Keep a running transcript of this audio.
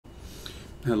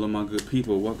Hello my good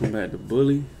people, welcome back to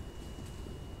Bully.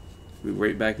 We're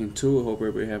right back into it. Hope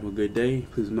everybody having a good day.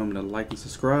 Please remember to like and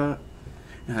subscribe.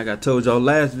 And like I told y'all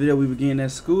last video, we were getting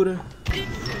that scooter.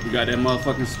 We got that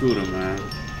motherfucking scooter, man.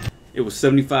 It was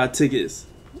 75 tickets.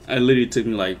 It literally took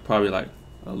me like probably like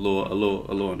a little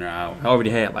under an hour. I already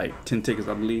had like 10 tickets,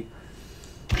 I believe.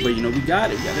 But you know, we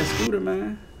got it. We got that scooter,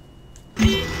 man. And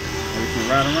we can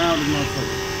ride around this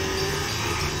motherfucker.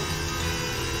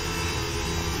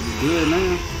 Good,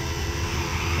 man.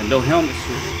 And no helmet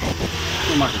shit.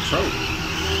 Feel my control.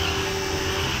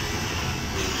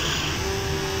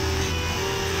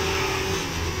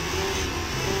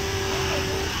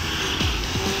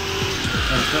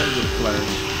 That's a good player.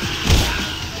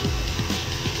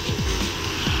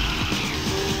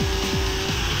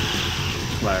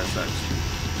 Class actually.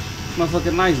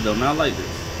 Motherfucking nice though, man. I like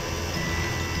this.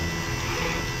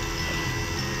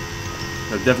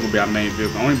 That's definitely gonna be our main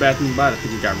vehicle. Only bad thing about it, I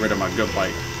think we got rid of my gut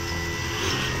bike.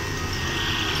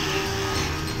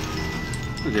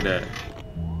 Look at that.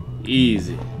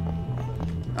 Easy.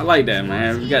 I like that,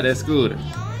 man. We got that scooter. I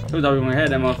thought we gonna have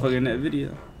that motherfucker in that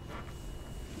video.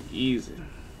 Easy.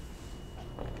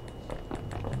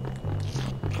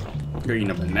 Girl eating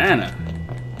a banana.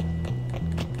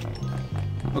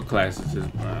 What class is this,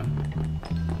 bro?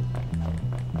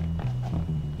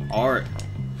 Art.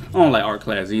 I don't like art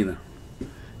class either.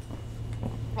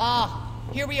 Ah,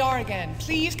 here we are again.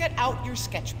 Please get out your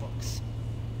sketchbooks.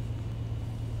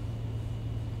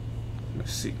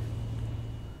 Let's see.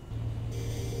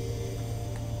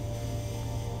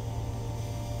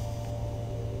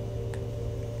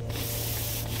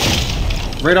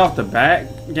 Right off the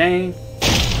bat, game.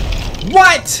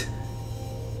 What?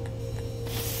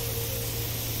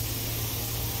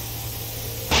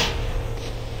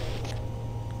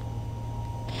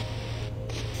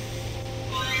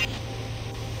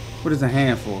 What is a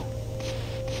hand for?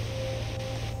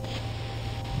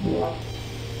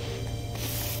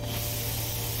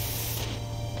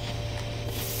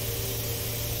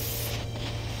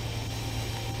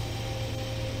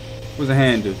 What's a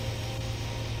hand do?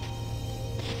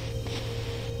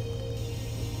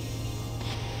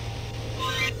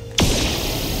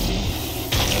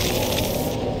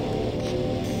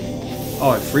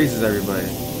 Oh, it freezes everybody.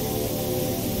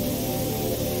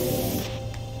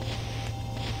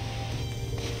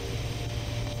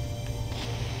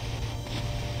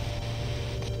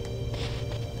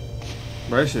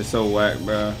 Bro, that shit's so whack,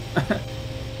 bro.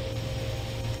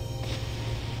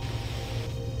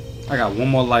 I got one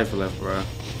more life left, bro.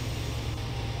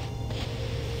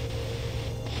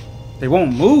 They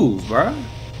won't move, bro.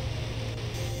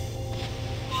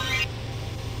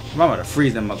 I'm about to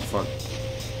freeze them motherfuckers.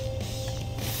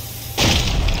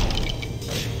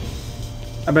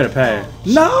 I better pass.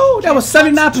 No, that was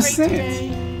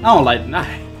 79%. I don't like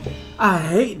that. I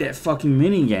hate that fucking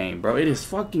mini game, bro. It is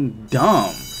fucking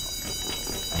dumb.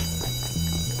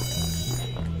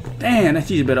 Damn, that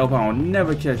cheese better open. I'll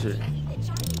never catch it.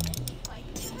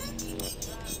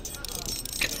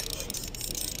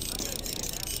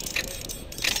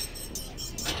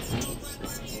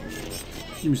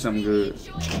 Give me something good.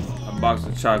 A box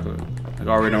of chocolate. I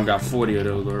already don't got 40 of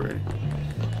those already.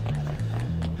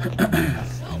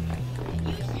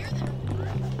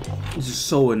 This is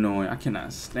so annoying. I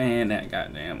cannot stand that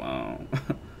goddamn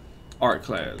art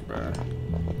class, bro.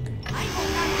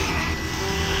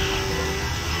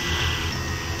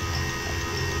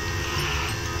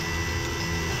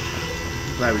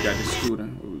 Glad we got this scooter.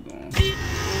 Where we going?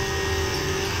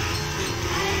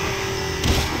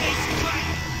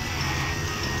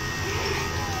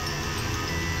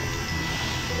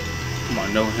 Come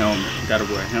on, no helmet. Gotta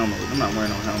wear a helmet. I'm not wearing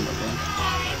no helmet, bro.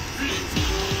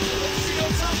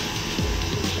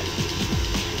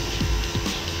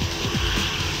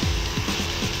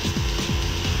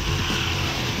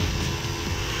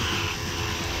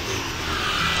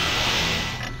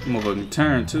 Motherfucking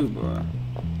turn too, bro.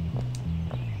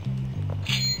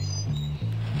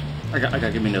 I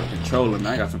gotta give me another controller,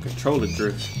 man. I got some controller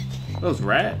drift. Those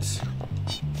rats.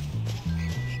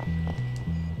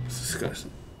 It's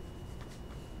disgusting.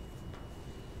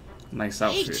 Nice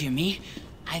outfit. Hey, Jimmy.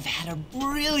 I've had a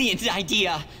brilliant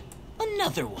idea.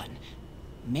 Another one.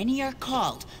 Many are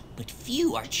called, but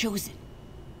few are chosen.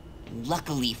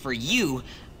 Luckily for you,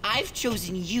 I've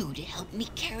chosen you to help me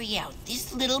carry out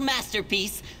this little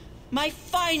masterpiece. My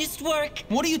finest work!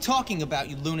 What are you talking about,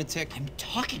 you lunatic? I'm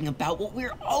talking about what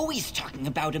we're always talking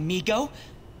about, amigo.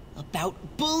 About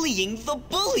bullying the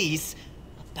bullies.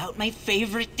 About my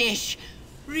favorite dish,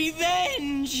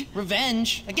 revenge!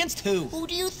 Revenge? Against who? Who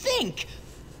do you think?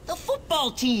 The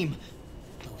football team.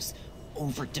 Those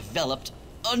overdeveloped,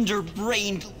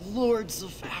 underbrained lords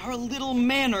of our little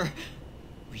manor,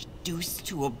 reduced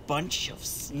to a bunch of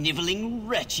sniveling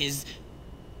wretches,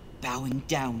 bowing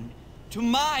down to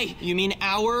my... You mean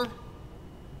our?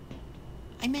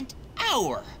 I meant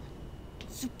our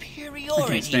superiority. I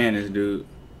can't stand this dude.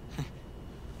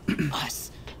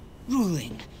 Us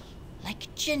ruling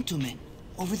like gentlemen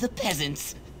over the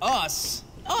peasants. Us?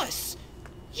 Us?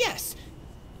 Yes.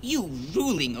 You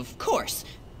ruling, of course.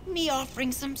 Me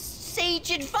offering some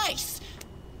sage advice.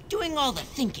 Doing all the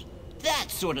thinking. That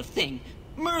sort of thing.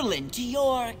 Merlin to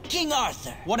your King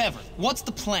Arthur. Whatever. What's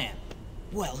the plan?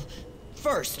 Well,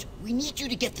 first, we need you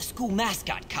to get the school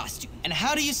mascot costume. And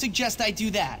how do you suggest I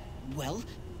do that? Well,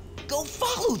 go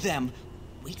follow them.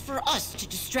 Wait for us to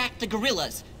distract the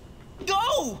gorillas.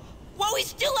 Go! While we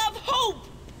still have hope!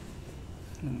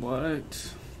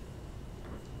 What?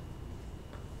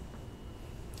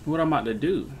 What I'm about to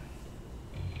do?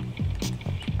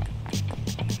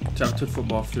 Jump to the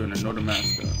football field and ignore the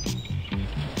mascot.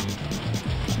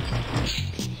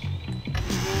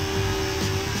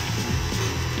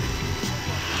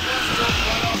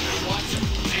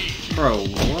 Bro,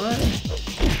 what?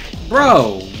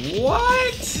 Bro,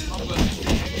 what?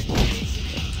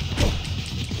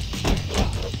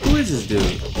 Who is this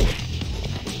dude?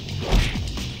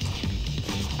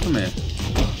 Come here.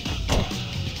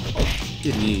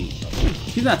 Get me.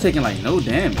 He's not taking like no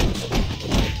damage.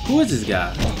 Who is this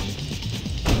guy?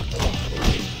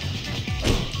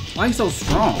 Why he so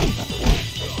strong?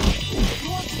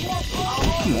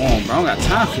 Come on, bro. I don't got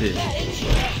time for this.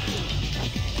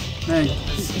 Man,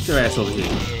 get your ass over here.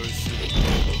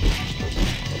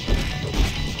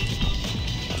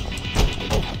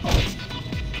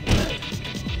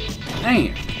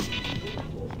 Damn.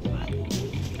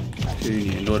 Sure, you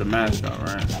need to ignore the mascot,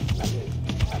 right?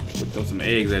 We'll throw some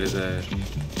eggs at his ass.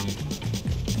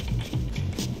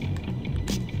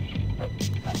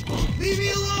 Leave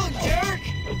me alone, Derek!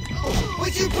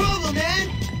 What's your problem, man?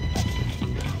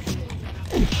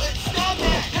 Stop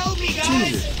that! Help me,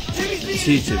 guys! Jesus.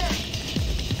 Jesus.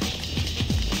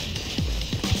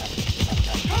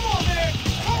 Come on, man!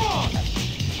 Come on!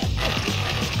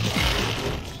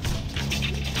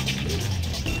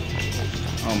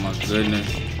 Oh my goodness.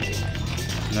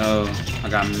 No, I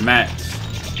got Max.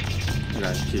 I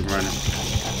gotta keep running.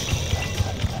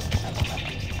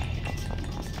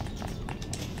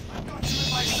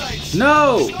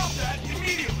 No!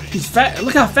 He's fat.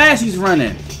 Look how fast he's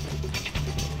running.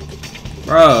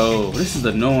 Bro, this is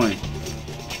annoying.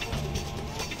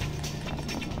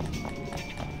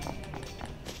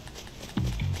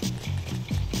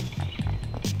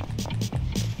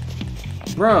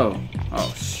 Bro.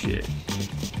 Oh shit.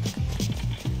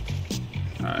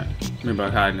 Alright. Maybe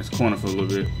I'll hide in this corner for a little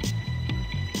bit.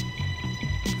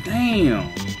 Damn.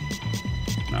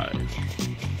 Alright.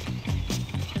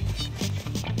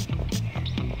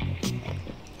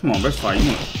 Come on, let's fight.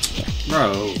 You want...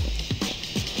 Bro.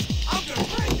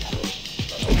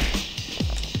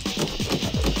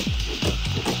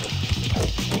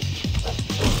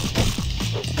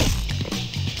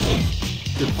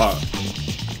 Good pop.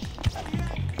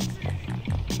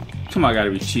 Come on, I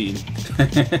gotta be cheating.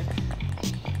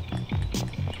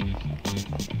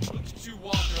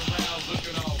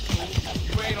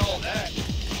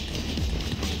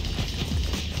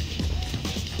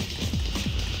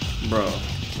 Bro.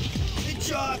 The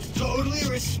jocks totally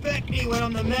respect me when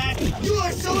I'm the mat. You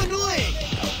are so annoying!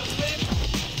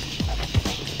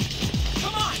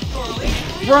 Come on, Curly!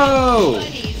 Bro!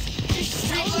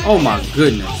 Oh my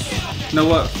goodness. You know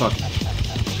what? Fuck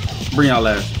it. Bring y'all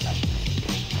ass.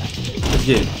 Let's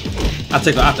get it.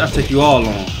 I'll take you all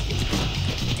on.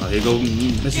 Oh, here go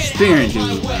Mr. Spearing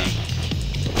dude, man.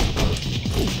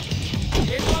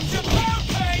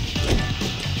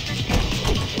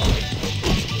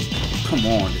 Come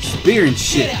on, the spearing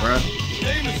shit, bro.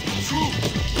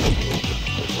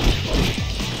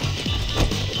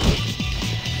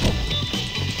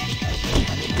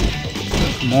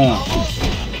 Come on.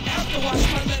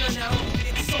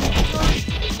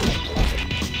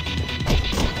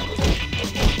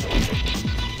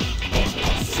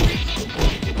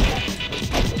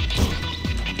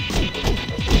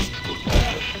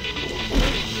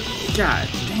 God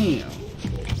damn.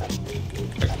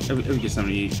 Let me get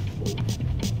something to eat.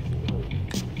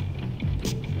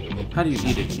 How do you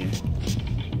eat it again?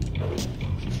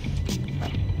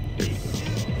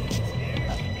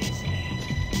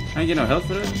 I ain't get no health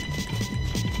for that.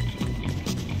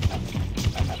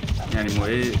 Got any more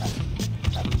eggs?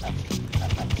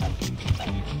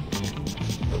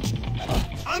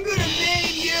 I'm gonna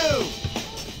name you!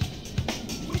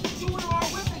 What you doing to our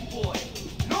whipping boy?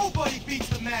 Nobody beats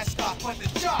the man mascot, but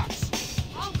the jocks.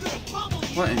 I'm gonna pummel you.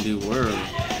 What in the world?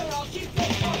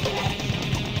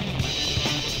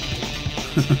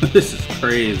 This is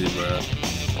crazy, bro.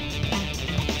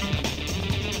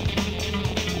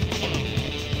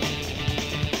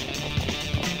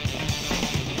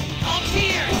 Come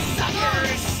here,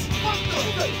 suckers!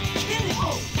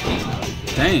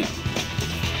 Damn.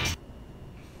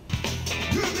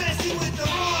 You're messing with the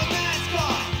wrong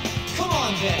mascot. Come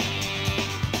on, then.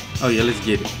 Oh yeah, let's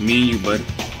get it. Me and you, buddy.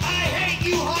 I hate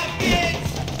you,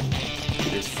 Hopkins.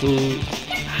 Get this food.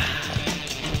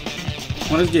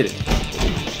 Come on, let's get it.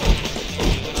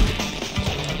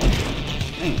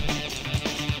 Damn.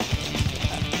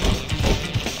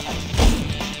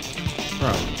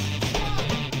 Bro.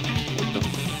 What the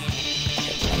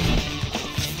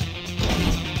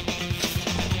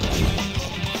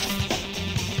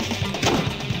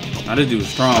Now this dude's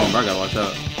strong, bro. I gotta watch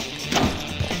out.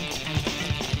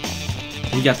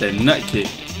 He got that nut kick.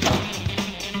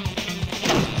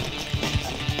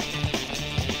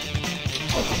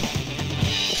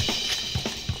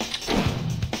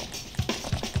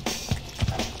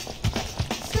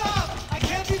 Stop! I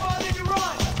can't be bothered to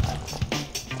run.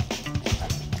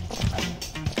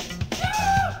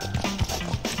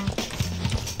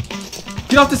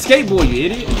 Get off the skateboard, you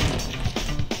idiot.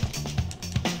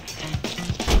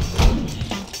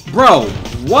 Bro,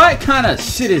 what kind of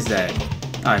shit is that?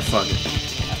 Alright, fuck it.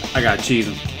 I gotta cheese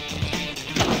him.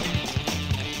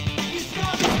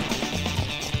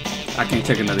 I can't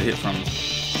take another hit from him.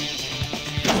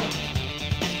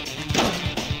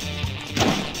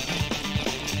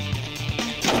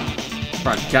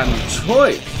 Bro, I got no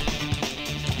choice.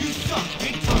 You suck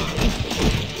big time.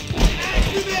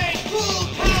 Activate full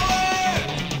power.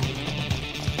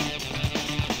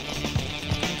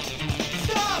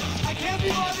 Stop! I can't be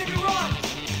bothered to run.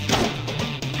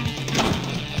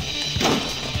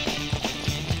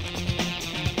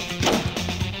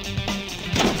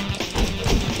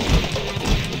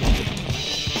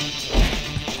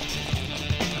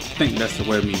 I think that's the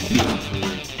way of me beating him for real.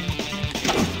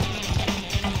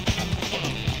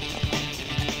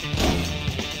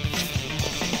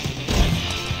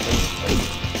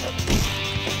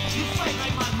 You fight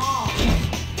like my mom.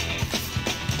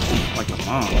 Like your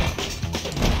mom.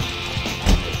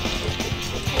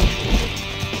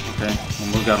 Okay, one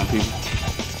more got on people.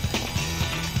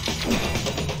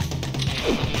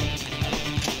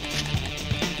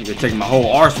 You could take my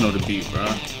whole arsenal to beat, bro.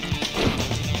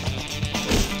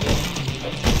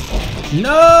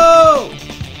 No!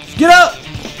 Get up!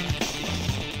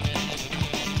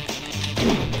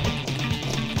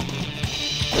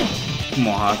 Come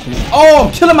on, Hopkins. Oh,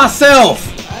 I'm killing myself!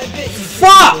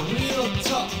 Fuck!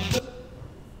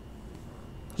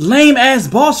 Lame ass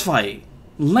boss fight.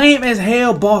 Lame as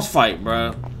hell boss fight,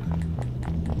 bro.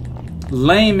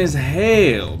 Lame as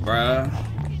hell, bro.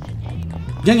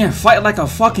 You can fight like a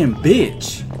fucking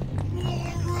bitch.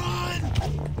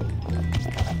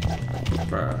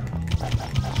 Bro.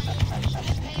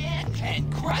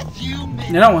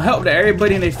 It don't help that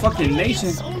everybody in their fucking nation.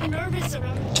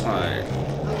 Alright.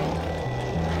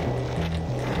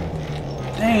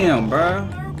 Damn, bro.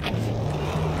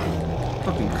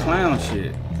 Fucking clown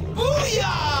shit. Booyah!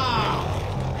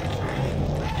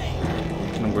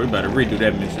 I'm worried about to redo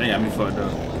that mission. They got me fucked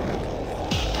up.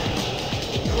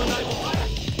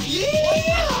 Yeah!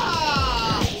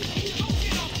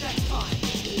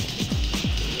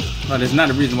 Oh, there's not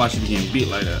a reason why she be getting beat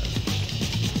like that.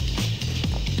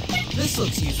 This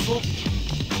looks useful.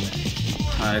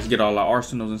 Alright, let's get all our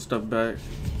arsenals and stuff back.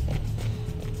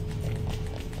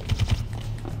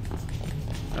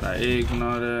 Got our eggs and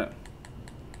all that.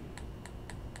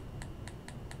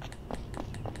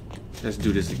 Let's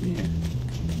do this again.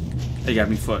 They got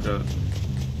me fucked up.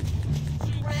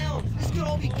 This could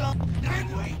all be done that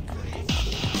way.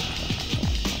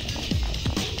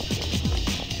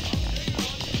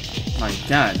 Like,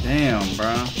 goddamn,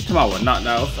 bro. Come on, what knocked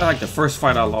out? That's like the first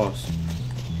fight I lost.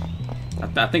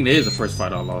 I think that is the first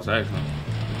fight I lost, actually.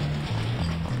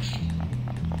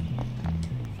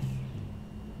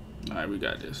 Alright, we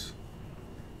got this.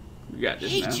 We got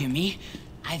this Hey, now. Jimmy.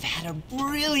 I've had a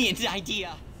brilliant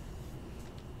idea.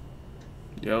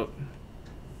 Yup.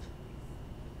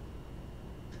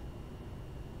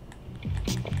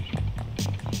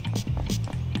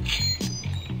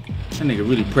 That nigga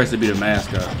really pressed to be the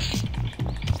mascot.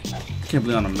 Can't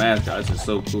believe I'm the mascot. This is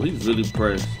so cool. He's really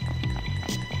pressed.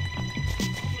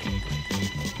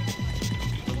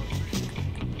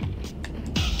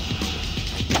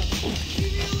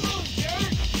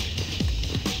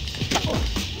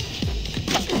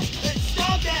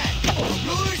 Stop that!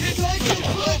 Yours is like your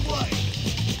foot.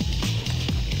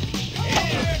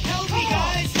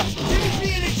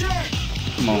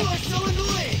 on. You are so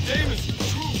annoying.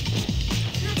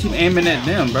 Keep aiming at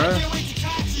them, bro. Can't wait to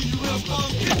catch you, you little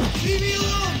punk. Leave me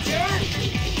alone, Derek. You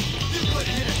couldn't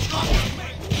hit a truck with me.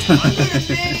 I'm gonna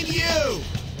name you.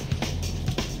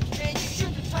 Man, you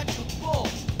shouldn't have touched the bull.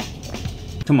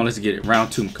 Come on, let's get it.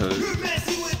 Round 2, cuz. You're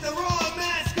messing with the wrong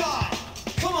mascot.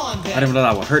 Come on, I Vic. didn't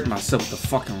realize I would hurt myself with the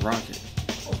fucking rocket.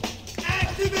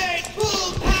 Activate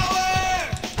full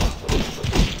power.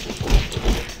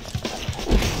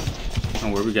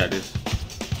 Don't worry, we got this.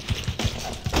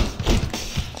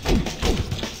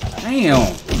 Damn! I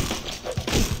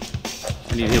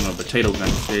need to hit him with a potato gun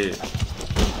instead.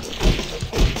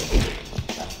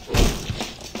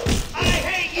 I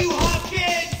hate you,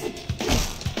 Hopkins.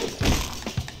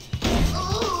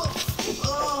 Oh,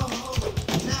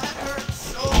 that hurts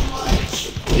so much.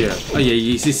 Yeah. Oh yeah,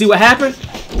 you see what happened?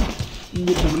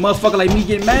 The motherfucker like me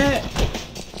getting mad?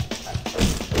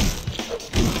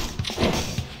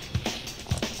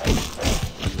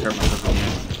 Hurt myself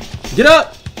again. Get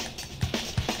up!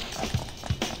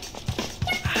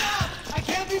 I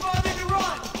can't be bothered to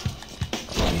run.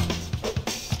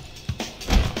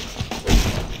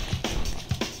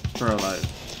 Bro, like...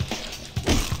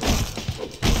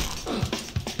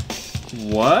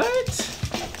 What?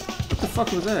 What the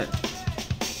fuck was that?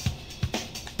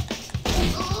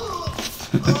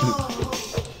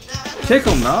 Kick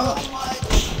him, dog.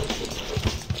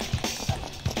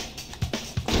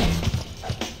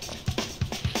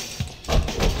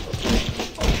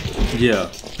 Yeah.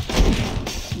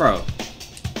 Bro.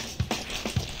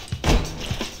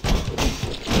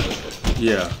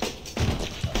 Yeah.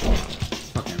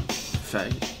 Fucking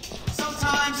faggot.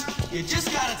 Sometimes you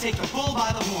just gotta take the bull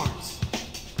by the horns.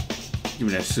 Give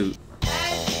me that suit.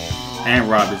 And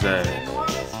rob his ass.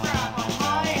 Strap on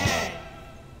my head.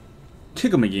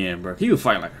 Kick him again, bro. He was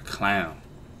fighting like a clown.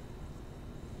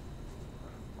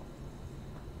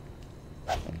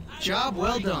 Job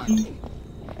well done.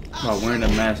 While wearing a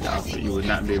mask outfit, you would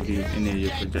not be able to use any of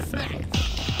your projectiles.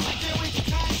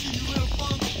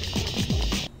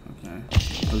 Okay.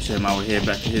 We should have my head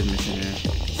back to his mission here.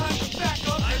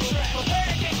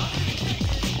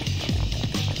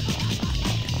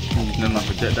 He's not my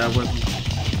projectile weapon.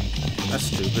 That's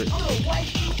stupid. Why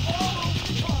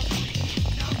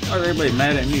is everybody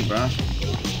mad at me, bro?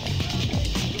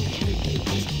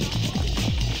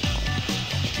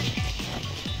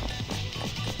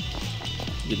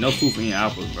 Get no food for eating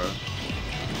apples, bro.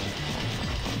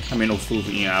 I mean, no food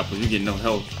for eating apples. You get no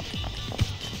health.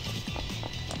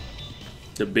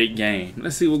 The big game.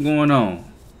 Let's see what's going on.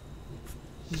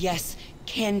 Yes,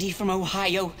 Candy from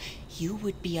Ohio, you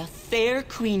would be a fair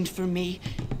queen for me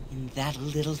in that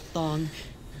little thong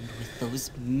and with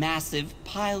those massive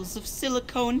piles of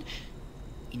silicone.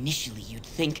 Initially, you'd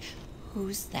think,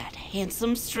 who's that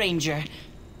handsome stranger?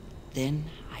 Then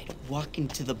I'd walk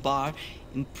into the bar,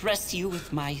 impress you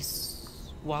with my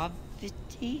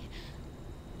suavity?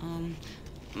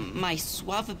 My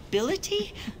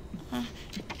suavability? How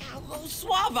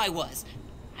suave I was.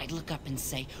 I'd look up and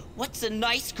say, what's a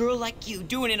nice girl like you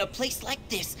doing in a place like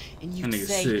this? And you'd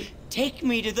say, sick. take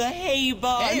me to the hay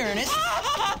barn. Hey, Ernest.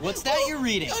 What's that you're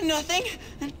reading? Nothing.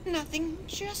 Nothing.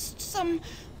 Just some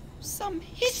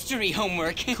history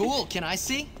homework. Cool, can I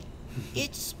see?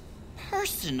 It's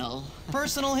personal.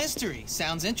 Personal history.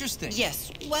 Sounds interesting.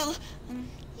 Yes, well,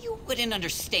 you wouldn't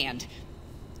understand.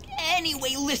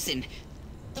 Anyway, listen.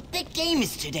 The big game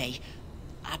is today.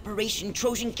 Operation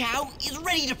Trojan Cow is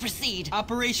ready to proceed.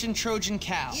 Operation Trojan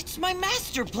Cow. It's my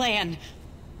master plan.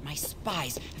 My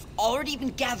spies have already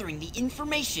been gathering the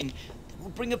information that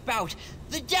will bring about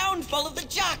the downfall of the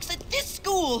jocks at this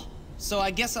school. So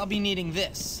I guess I'll be needing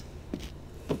this.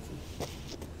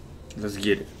 Let's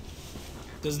get it.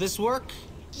 Does this work?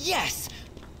 Yes.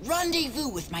 Rendezvous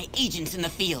with my agents in the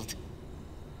field.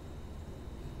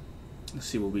 Let's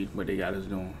see what they got us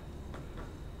doing.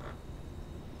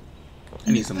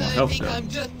 I need some more help though. I'm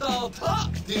just all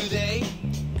talk, do they?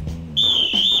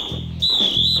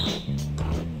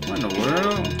 What in the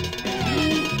world?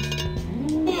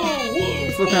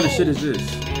 What kind of shit is this?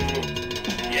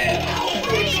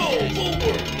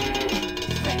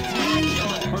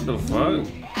 What the fuck?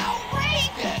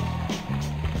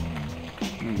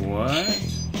 What?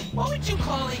 What would you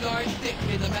call a yard thick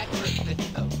in the metric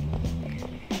system?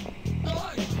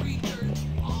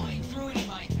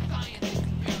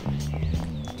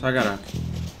 So I gotta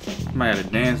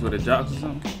dance with the jocks or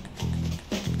something?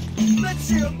 Let's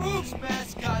see your moves,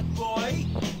 mascot boy.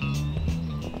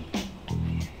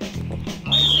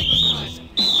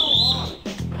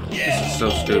 This is so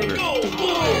stupid.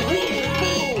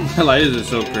 Like, this is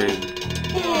so crazy.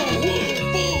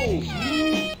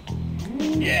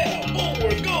 Yeah,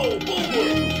 Bullworth,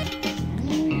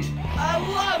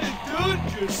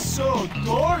 You're so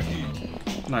dorky.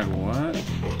 Like what?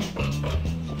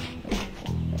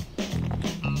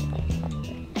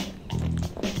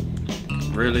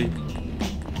 Really?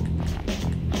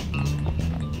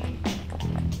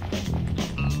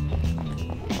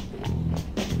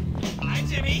 Hi,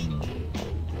 Jimmy.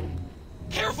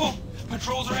 Careful!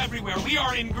 Patrols are everywhere. We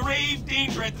are in grave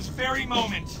danger at this very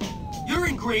moment. You're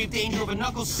in grave danger of a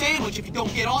knuckle sandwich if you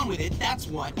don't get on with it, that's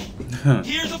what.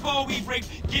 Here's a ball we've rigged.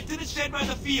 Get to the shed by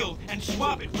the field and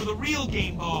swap it for the real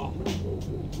game ball.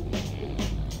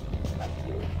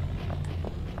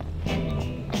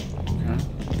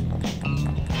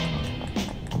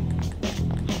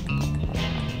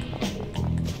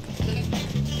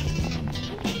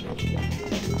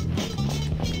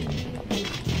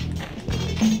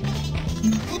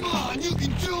 Come on, you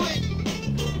can do it.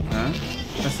 Huh?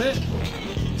 That's it?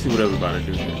 See what everybody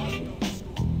do here.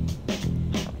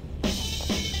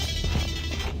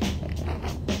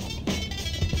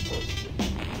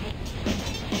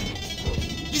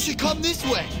 You should come this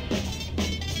way.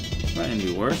 That ain't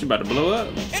any worse. You about to blow up?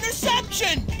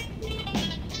 Interception!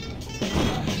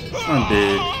 I'm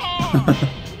dead.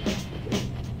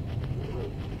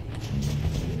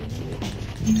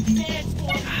 Dance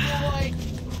for me, boy.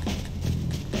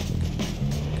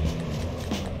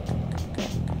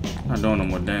 Not doing no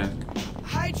more dance.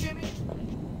 Hi, Jimmy.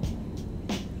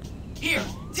 Here,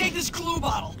 take this glue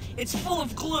bottle. It's full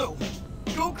of glue.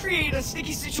 Go create a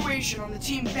sticky situation on the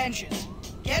team benches.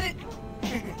 Get it?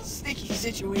 Sticky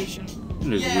situation.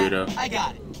 This Yeah, weirdo. I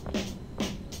got it.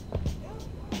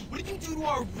 What did you do to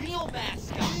our real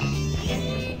mascot?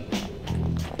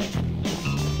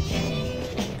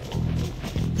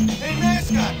 Hey,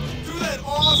 mascot, do that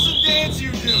awesome dance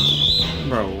you do.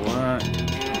 Bro, what?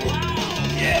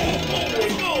 Yeah,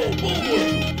 Bullworth, go,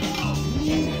 Bullworth.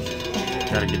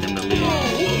 Gotta get them to leave.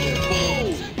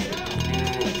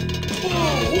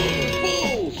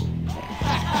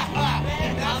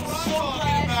 That's what I'm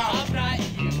talking about. I'm not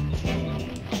you.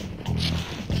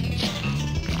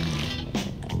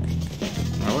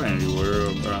 Oh, what in the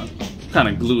world, bro? What kind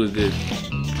of glue is this?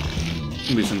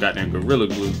 Gonna be some goddamn gorilla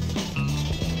glue.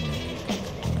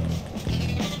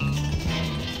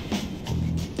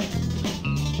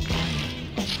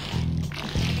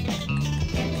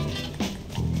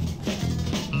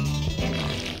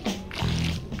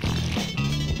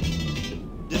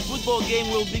 The football game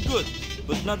will be good,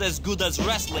 but not as good as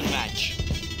wrestling match.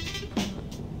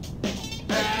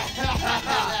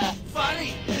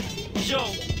 Funny.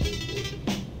 Joe,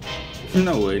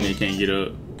 No way they can't get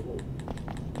up.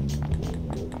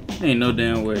 Ain't no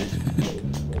damn way.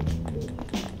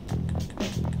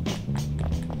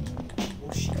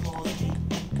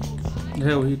 The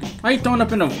hell he? Why he throwing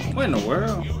up in the? What in the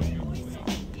world?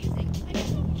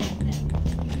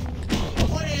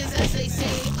 What is as they say?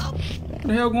 What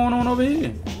the hell going on over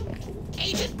here?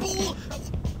 Agent Bull,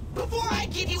 before I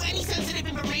give you any sensitive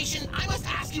information, I must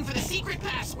ask you for the secret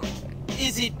password.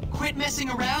 Is it quit messing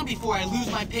around before I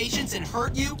lose my patience and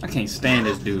hurt you? I can't stand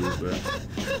this dude, bro.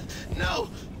 No,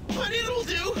 but it'll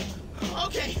do.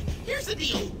 Okay, here's the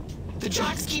deal. The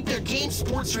jocks keep their game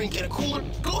sports drink in a cooler.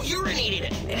 Go urinate in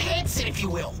it. Enhance it, if you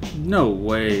will. No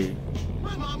way.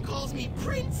 My mom calls me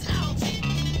Prince Algie.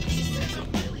 She says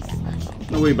I'm really special.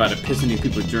 No way about to pissing these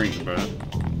people drink, bro.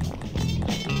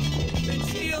 Been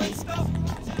stealing stuff.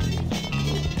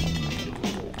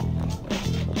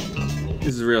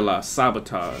 This is real life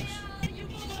sabotage.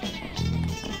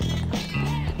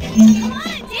 Come on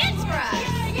and dance for us!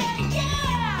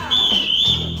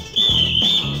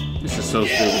 This is so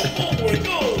stupid. Bullworth,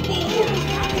 go,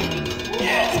 Bullworth.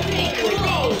 Yeah, Bullworth,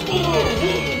 go,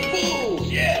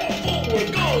 Bullworth. Yeah,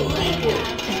 Bullworth, go,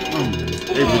 Bullworth.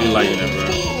 They really liking that, bro.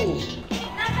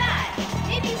 Not bad.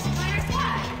 Maybe you should join our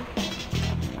squad.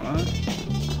 What?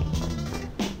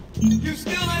 You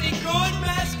still any good,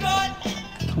 mascot?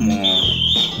 Come on.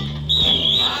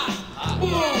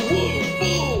 Bullworth,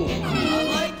 bull. I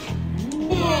like it.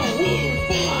 Bullworth,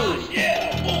 bull.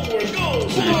 Yeah, Bullworth, go,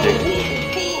 This is ridiculous.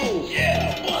 Bull.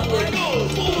 Yeah, Bullworth, go,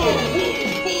 Bullworth,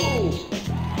 bull.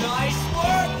 Nice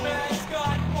work,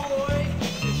 mascot boy.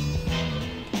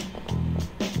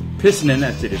 Pissing in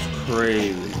that shit is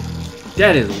crazy.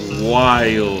 That is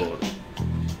wild.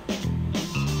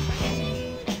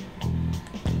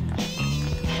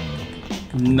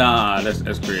 Nah,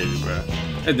 that's crazy, bro.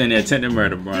 And then they attempted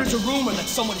murder, bro. There's a rumor that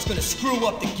someone is gonna screw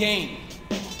up the game.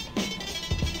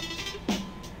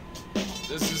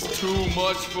 This is too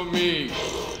much for me.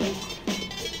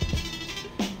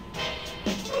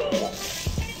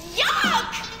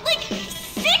 Yuck! Like,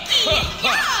 sicky!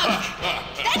 Yuck!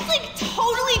 That's like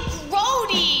totally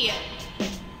grody!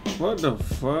 What the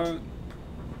fuck?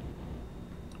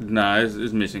 Nah,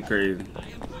 it's mission crazy.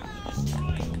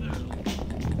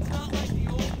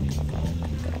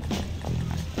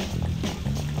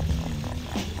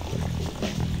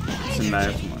 It's a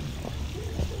nice one.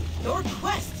 Your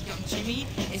quest, young Jimmy,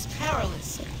 is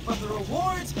perilous, but the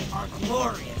rewards are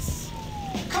glorious.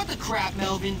 Cut the crap,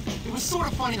 Melvin. It was sort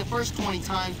of funny the first 20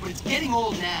 times, but it's getting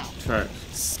old now. Right.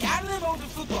 Scatter them over the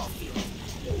football field.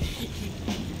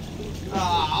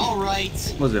 All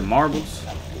right. Was it marbles?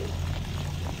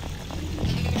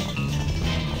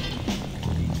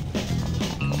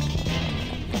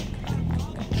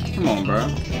 Come on, bro.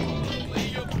 Lay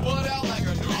your butt out like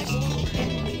a noodle.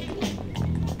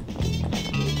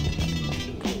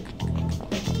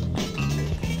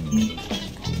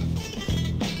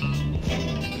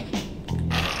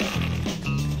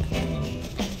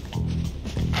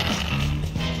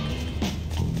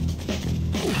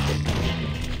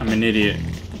 I'm an idiot.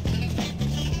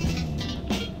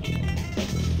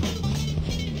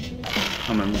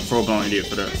 I'm a full-blown idiot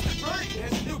for that. Mr. Burke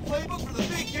has a new playbook for the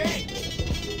big game.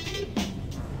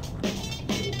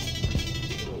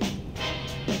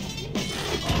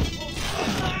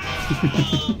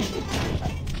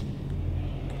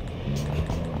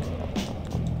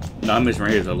 Nah, mission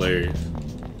right here is hilarious.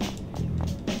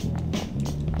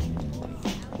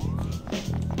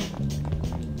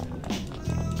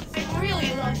 I really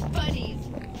love bunnies.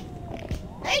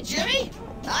 Hey, Jimmy!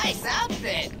 Nice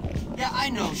outfit! Yeah, I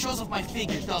know. Shows off my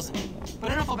figure, doesn't it?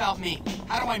 But enough about me.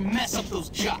 How do I mess up those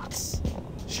jocks?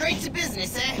 Straight to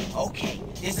business, eh? Okay,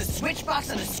 there's a switch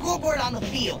box on the scoreboard on the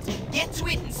field. Get to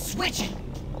it and switch it.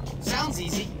 Sounds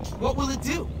easy. What will it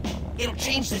do? It'll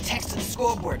change the text of the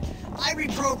scoreboard. I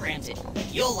reprogrammed it.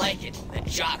 You'll like it. The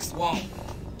jocks won't.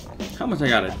 How much I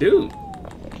gotta do?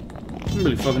 I'm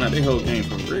really fucking up their whole game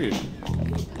for real.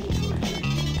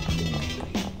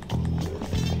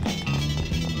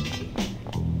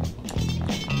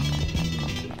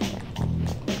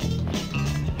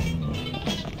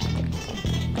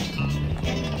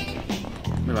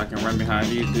 Maybe I can run behind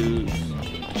these dudes.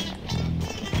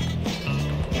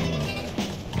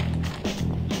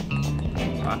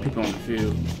 A lot of people on the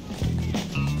field.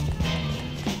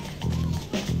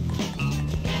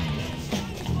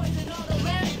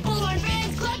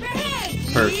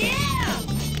 Perfect. Yeah!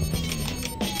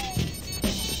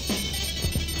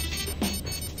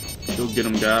 Go get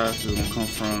them guys. It's gonna come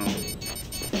from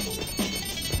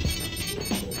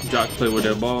Jock play with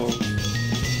their ball.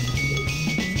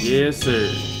 Yes,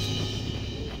 sir.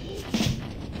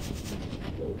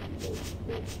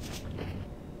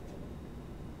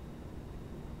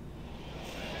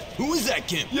 Who is that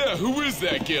Gimp? Yeah, who is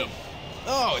that Gimp?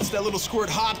 Oh, it's that little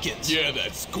squirt Hopkins. Yeah,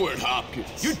 that Squirt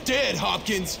Hopkins. You're dead,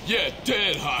 Hopkins. Yeah,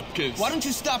 dead Hopkins. Why don't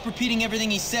you stop repeating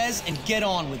everything he says and get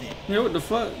on with it? Yeah, what the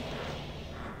fuck?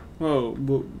 Whoa,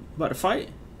 about to fight?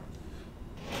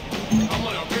 I'm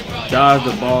gonna rip out Dodge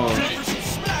your the ball. Jefferson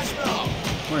smash mouth.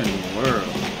 What in the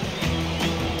world?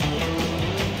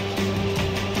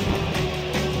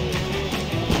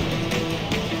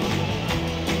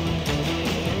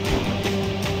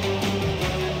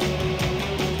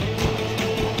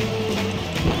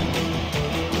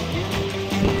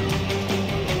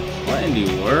 What in the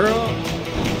world?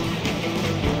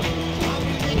 I'm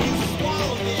gonna make you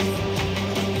swallow this.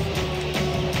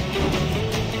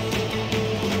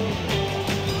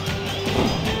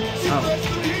 See Oh. that's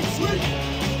the heat sweet.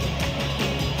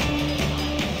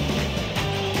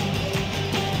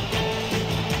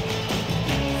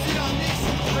 Sit on this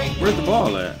and break. Where's the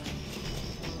ball at?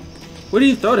 What do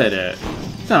you throw that at?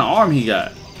 What kind of arm he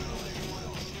got?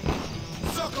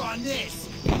 Suck on this.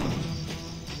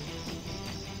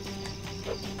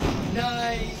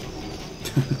 Nice.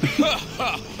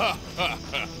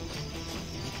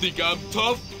 Think I'm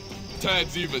tough?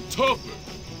 Tad's even tougher.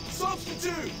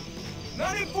 Substitute.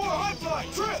 94 high fly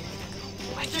trip.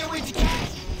 I can't wait to catch.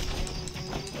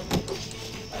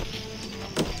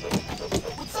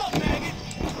 What's up, maggot?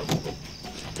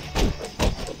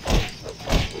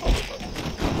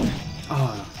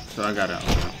 Oh, so I got out.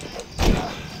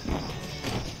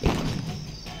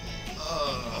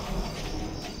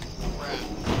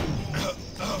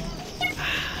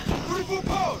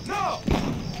 No!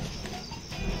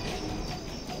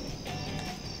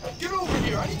 Get over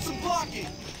here, I need some blocking!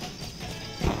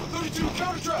 32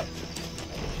 counter trap!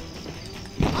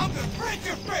 I'm gonna break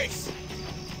your face!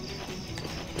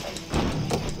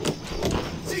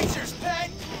 Teacher's pet!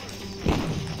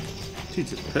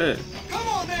 Teacher's pet. Come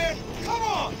on, man! Come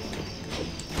on!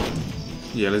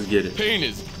 Yeah, let's get it. Pain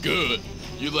is good.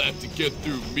 You'll have to get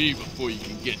through me before you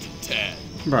can get to Tad.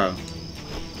 Bro,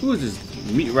 who is this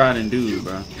meat riding dude,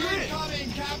 bro?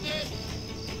 Incoming, Captain!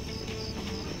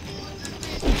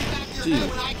 your Jesus. head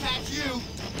when I catch you.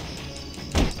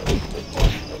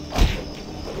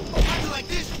 How'd you like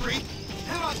this, freak?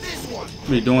 How about this one?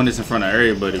 Be doing this in front of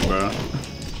everybody, bro. Do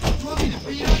you want me to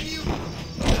beat on you?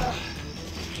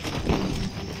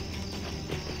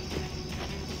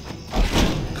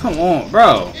 Come on,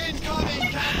 bro.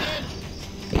 Incoming, Captain!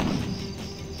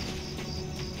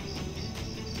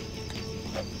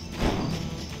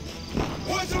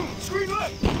 One, two, screen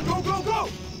left. Go, go, go.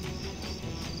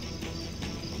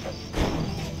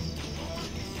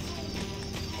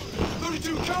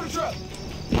 Counter trap.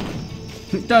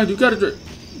 Dad, you gotta do.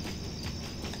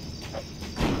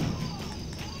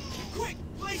 Quick,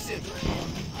 place it.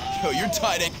 Yo, you're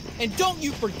tight end. And don't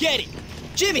you forget it.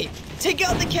 Jimmy, take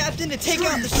out the captain to take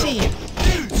out the team.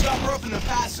 Dude, stop roughing the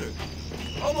passer.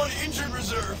 I'm on injured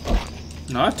reserve.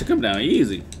 No, I took him down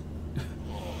easy.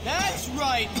 That's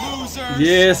right, losers.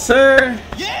 Yes, sir.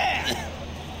 Yeah!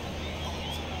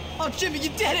 Oh, Jimmy, you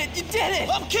did it! You did it!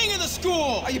 I'm king of the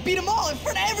school! Oh, you beat them all in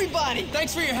front of everybody!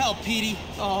 Thanks for your help, Petey.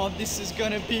 Oh, this is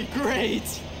gonna be great.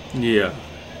 Yeah.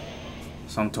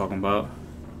 That's what I'm talking about.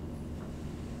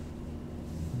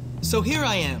 So here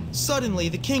I am, suddenly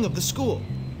the king of the school.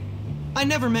 I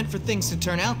never meant for things to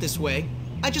turn out this way.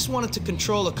 I just wanted to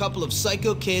control a couple of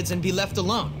psycho kids and be left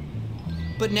alone.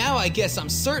 But now I guess I'm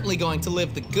certainly going to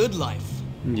live the good life.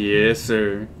 Yes,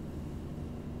 sir.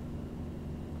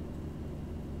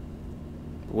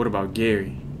 What about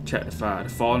Gary? Chapter 5, The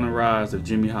Fall and Rise of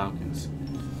Jimmy Hopkins.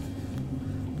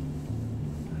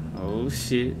 Oh,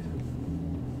 shit.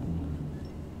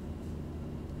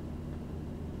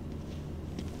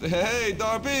 Hey,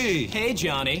 Darby. Hey,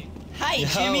 Johnny. Hi, Yo,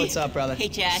 Jimmy. what's up, brother? Hey,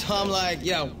 Jack. So I'm like,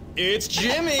 yo, it's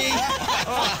Jimmy.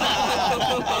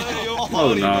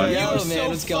 Oh, no. Yo, man,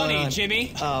 what's going on?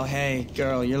 Jimmy. Oh, hey,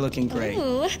 girl, you're looking great.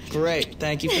 Ooh. Great.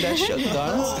 Thank you for that sugar,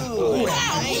 darling.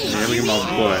 Yeah, look at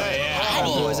my boy.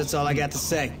 Boys, that's all I got to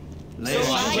say. Later.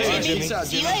 Bye, Jimmy. Peace out,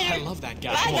 See you Jimmy. later. I love that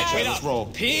guy. Bye, Come on, guys. wait up. Roll.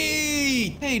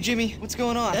 Pete! Hey, Jimmy, what's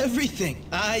going on? Everything.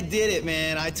 I did it,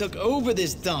 man. I took over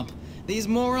this dump. These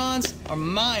morons are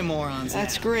my morons.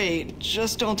 That's great.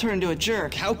 Just don't turn into a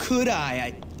jerk. How could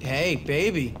I? Hey,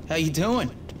 baby, how you doing?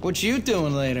 What you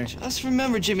doing later? Just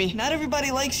remember, Jimmy, not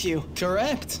everybody likes you.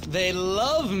 Correct. They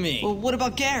love me. Well, what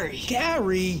about Gary?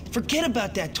 Gary, forget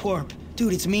about that twerp.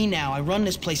 Dude, it's me now. I run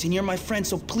this place and you're my friend,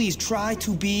 so please try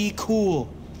to be cool.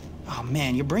 Oh,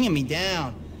 man, you're bringing me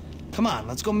down. Come on,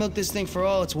 let's go milk this thing for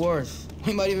all it's worth.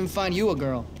 We might even find you a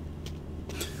girl.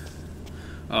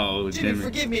 Oh, Jimmy, Jimmy.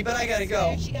 forgive me, but I gotta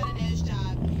go. She got a nose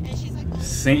job, and she's like,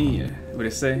 Senior. What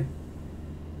it say?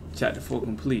 Chapter 4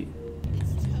 complete.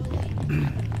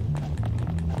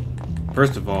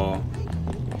 First of all,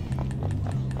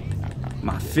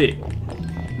 my fit.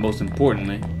 Most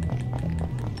importantly.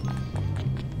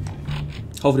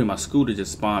 Hopefully my scooter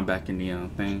just spawned back in the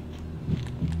thing.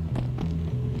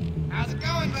 How's it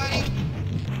going, buddy?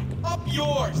 Up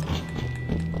yours.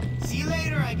 See you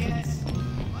later, I guess.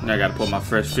 Now I gotta put my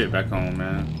fresh fit back on,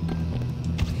 man.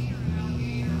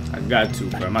 I got to,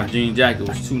 bro. My jean jacket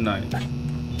was too nice.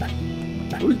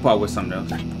 We can part with something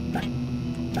else.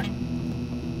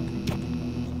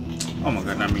 Oh my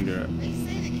god, not me do that.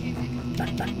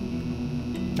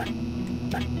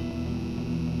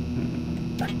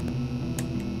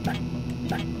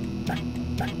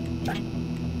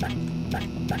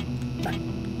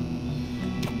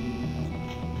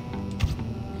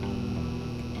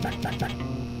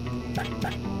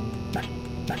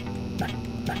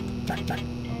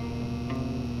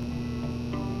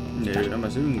 Yeah, I'm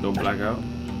assuming we can go black out.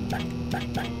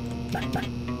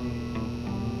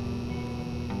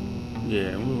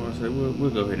 Yeah, we'll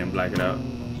go ahead and black it out.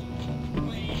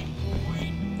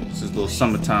 This is a little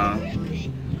summertime.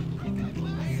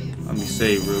 Let me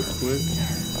save real quick.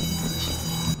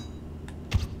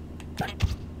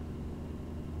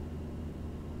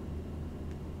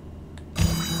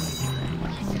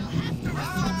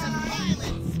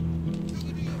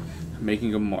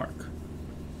 Making a mark.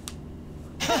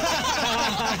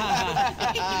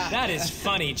 That is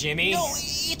funny, Jimmy. No,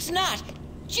 it's not.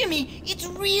 Jimmy, it's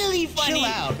really funny. Chill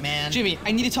out, man. Jimmy,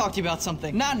 I need to talk to you about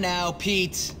something. Not now,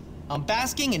 Pete. I'm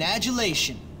basking in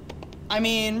adulation. I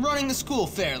mean, running the school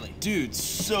fairly. Dude,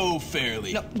 so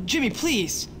fairly. No, Jimmy,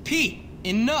 please. Pete,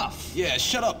 enough. Yeah,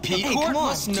 shut up, Pete. The Hey, court come on.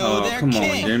 must know Oh, their come on,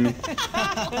 king. Jimmy.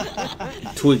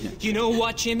 Tweaking. You know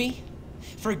what, Jimmy?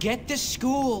 Forget the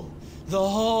school. The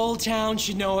whole town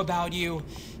should know about you.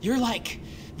 You're like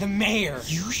the mayor.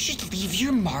 You should leave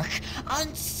your mark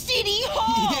on City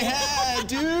Hall. Yeah,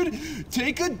 dude.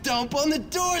 Take a dump on the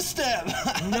doorstep.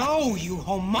 No, you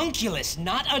homunculus,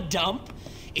 not a dump.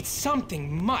 It's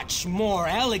something much more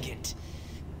elegant.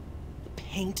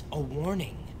 Paint a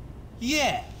warning.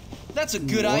 Yeah, that's a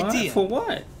good What? idea. For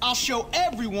what? I'll show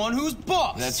everyone who's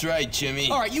boss. That's right, Jimmy.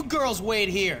 All right, you girls wait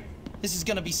here. This is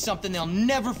gonna be something they'll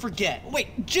never forget.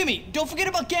 Wait, Jimmy, don't forget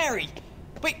about Gary.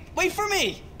 Wait for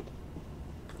me.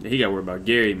 Yeah, he gotta worry about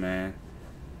Gary, man.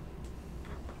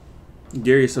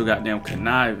 Gary's so goddamn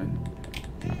conniving.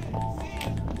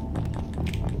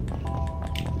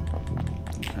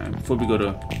 Okay, before we go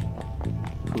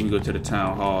to the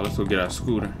town hall, let's go get our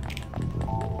scooter.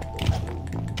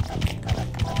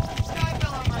 Sky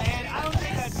fell on my head. I don't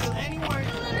think I'd feel any worse. I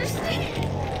don't understand.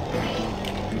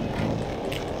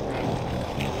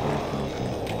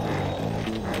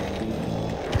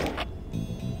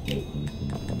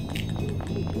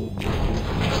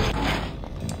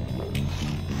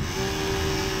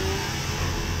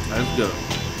 Let's go.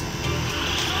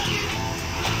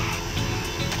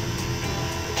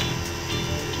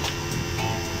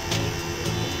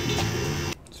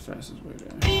 It's fastest way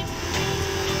there.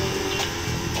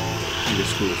 You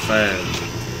just school fast.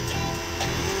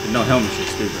 No helmet shit,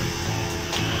 stupid.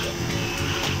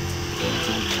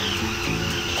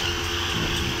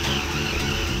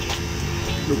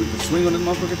 Look, we can swing on this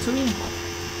motherfucker too.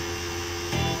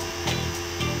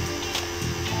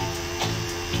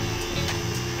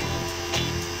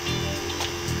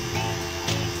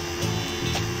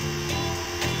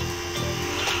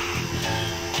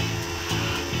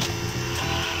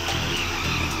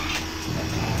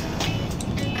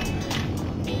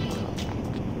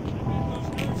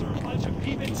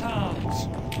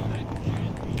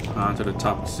 On to the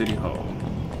top of City Hall.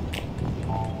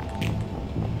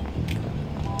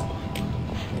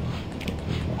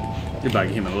 You're about to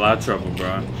get him in a lot of trouble,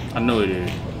 bro. I know it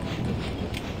is.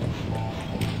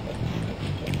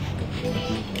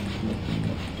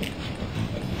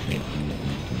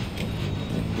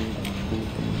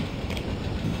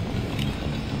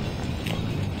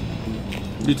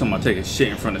 You talking about taking shit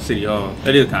in front of City Hall?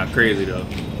 That is kind of crazy, though.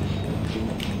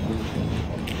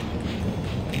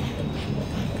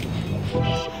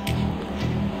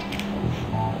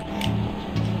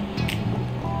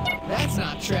 That's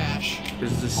not trash.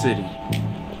 This is the city.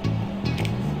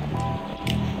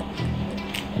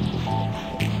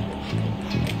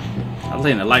 I was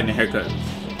letting the lightning haircut.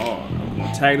 Oh, I'm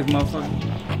gonna tag this motherfucker.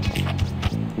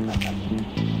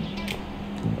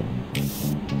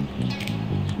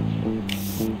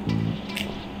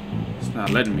 It's not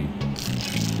letting me.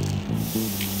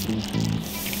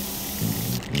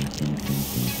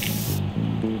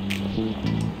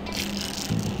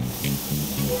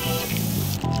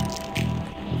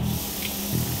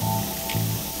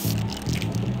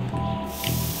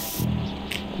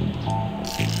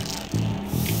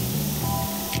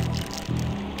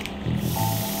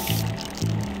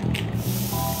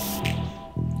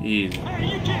 Easy. Hey,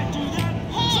 you can't do that.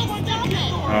 Hey, stop it.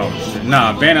 Oh shit.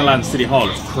 Nah, vandalizing City Hall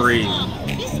is crazy.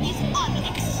 This is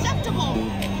unacceptable.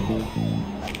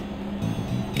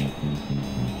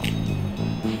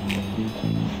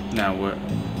 Now what?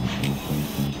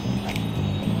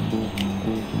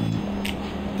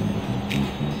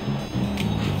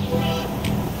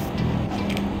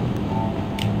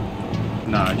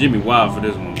 Nah, Jimmy wild for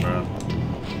this one, bro.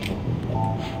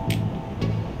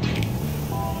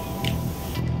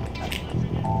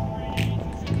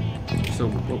 So,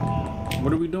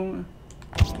 what are we doing?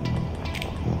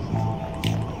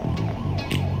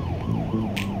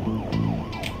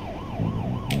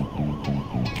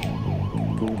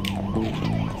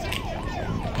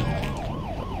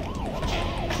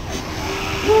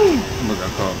 Woo! Look, I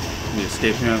caught. We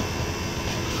escape him.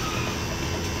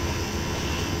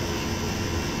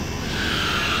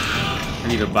 I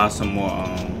need to buy some more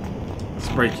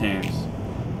spray cans.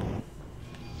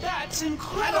 That's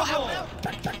incredible.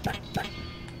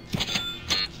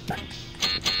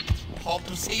 Hope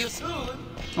to see you soon.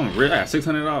 Oh, really? I got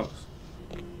 $600.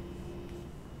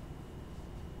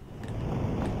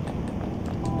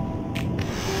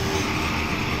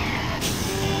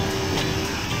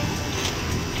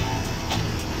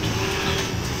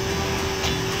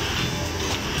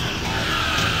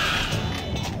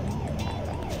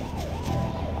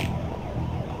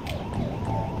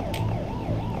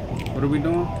 What are we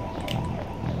doing?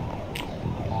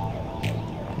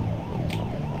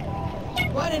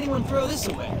 Why'd anyone throw this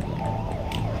away?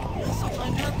 You're so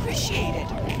underappreciated.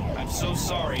 I'm so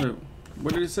sorry. Wait,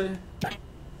 what did it say?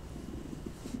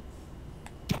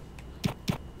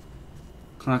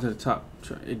 Climb to the top.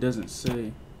 It doesn't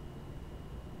say.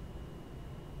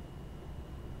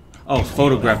 Oh,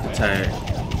 photograph the tag.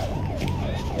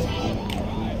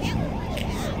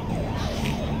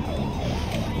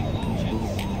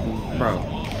 Bro.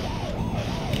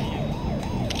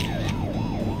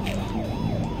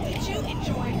 Did you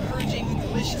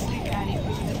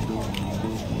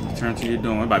shit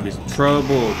doing? It about to be some trouble,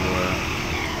 boy.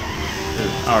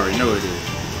 I already know it is.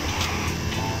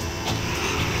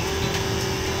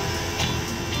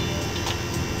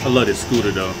 I love this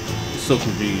scooter though. It's so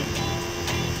convenient.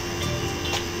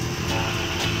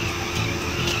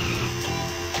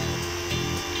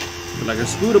 Feel like a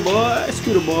scooter boy,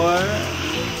 scooter boy.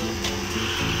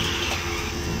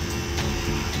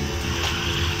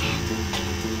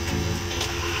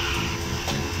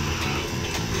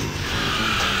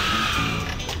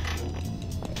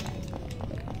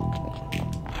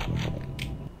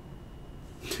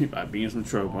 He about to be in some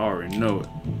trouble. I already know it.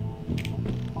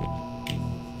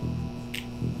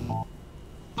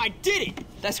 I did it!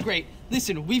 That's great.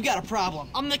 Listen, we've got a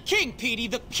problem. I'm the king, Petey,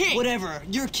 the king! Whatever.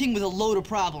 You're a king with a load of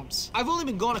problems. I've only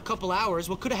been gone a couple hours.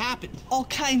 What could have happened? All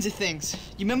kinds of things.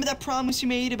 You remember that promise you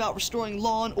made about restoring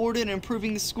law and order and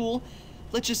improving the school?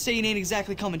 Let's just say it ain't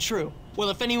exactly coming true. Well,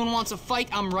 if anyone wants a fight,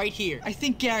 I'm right here. I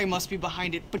think Gary must be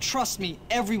behind it, but trust me,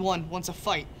 everyone wants a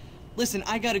fight. Listen,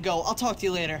 I gotta go. I'll talk to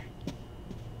you later.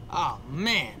 Oh,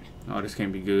 man. Oh, this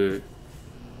can't be good.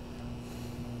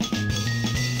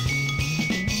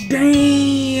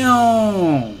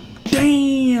 Damn!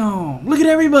 Damn! Look at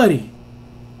everybody!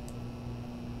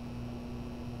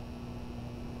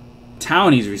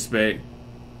 Town needs respect.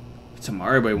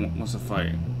 Tomorrow everybody wants to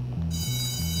fight.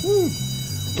 Woo.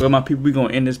 Well, my people, we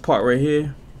gonna end this part right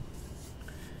here.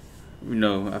 You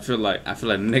know, I feel like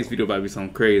the next video about to be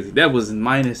something crazy. That was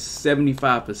minus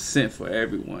 75% for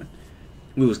everyone.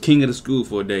 We was king of the school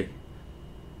for a day.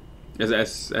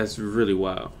 That's really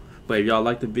wild. But if y'all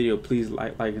like the video, please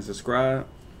like and subscribe.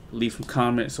 Leave some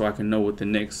comments so I can know what the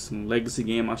next legacy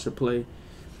game I should play.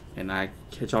 And I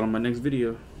catch y'all in my next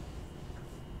video.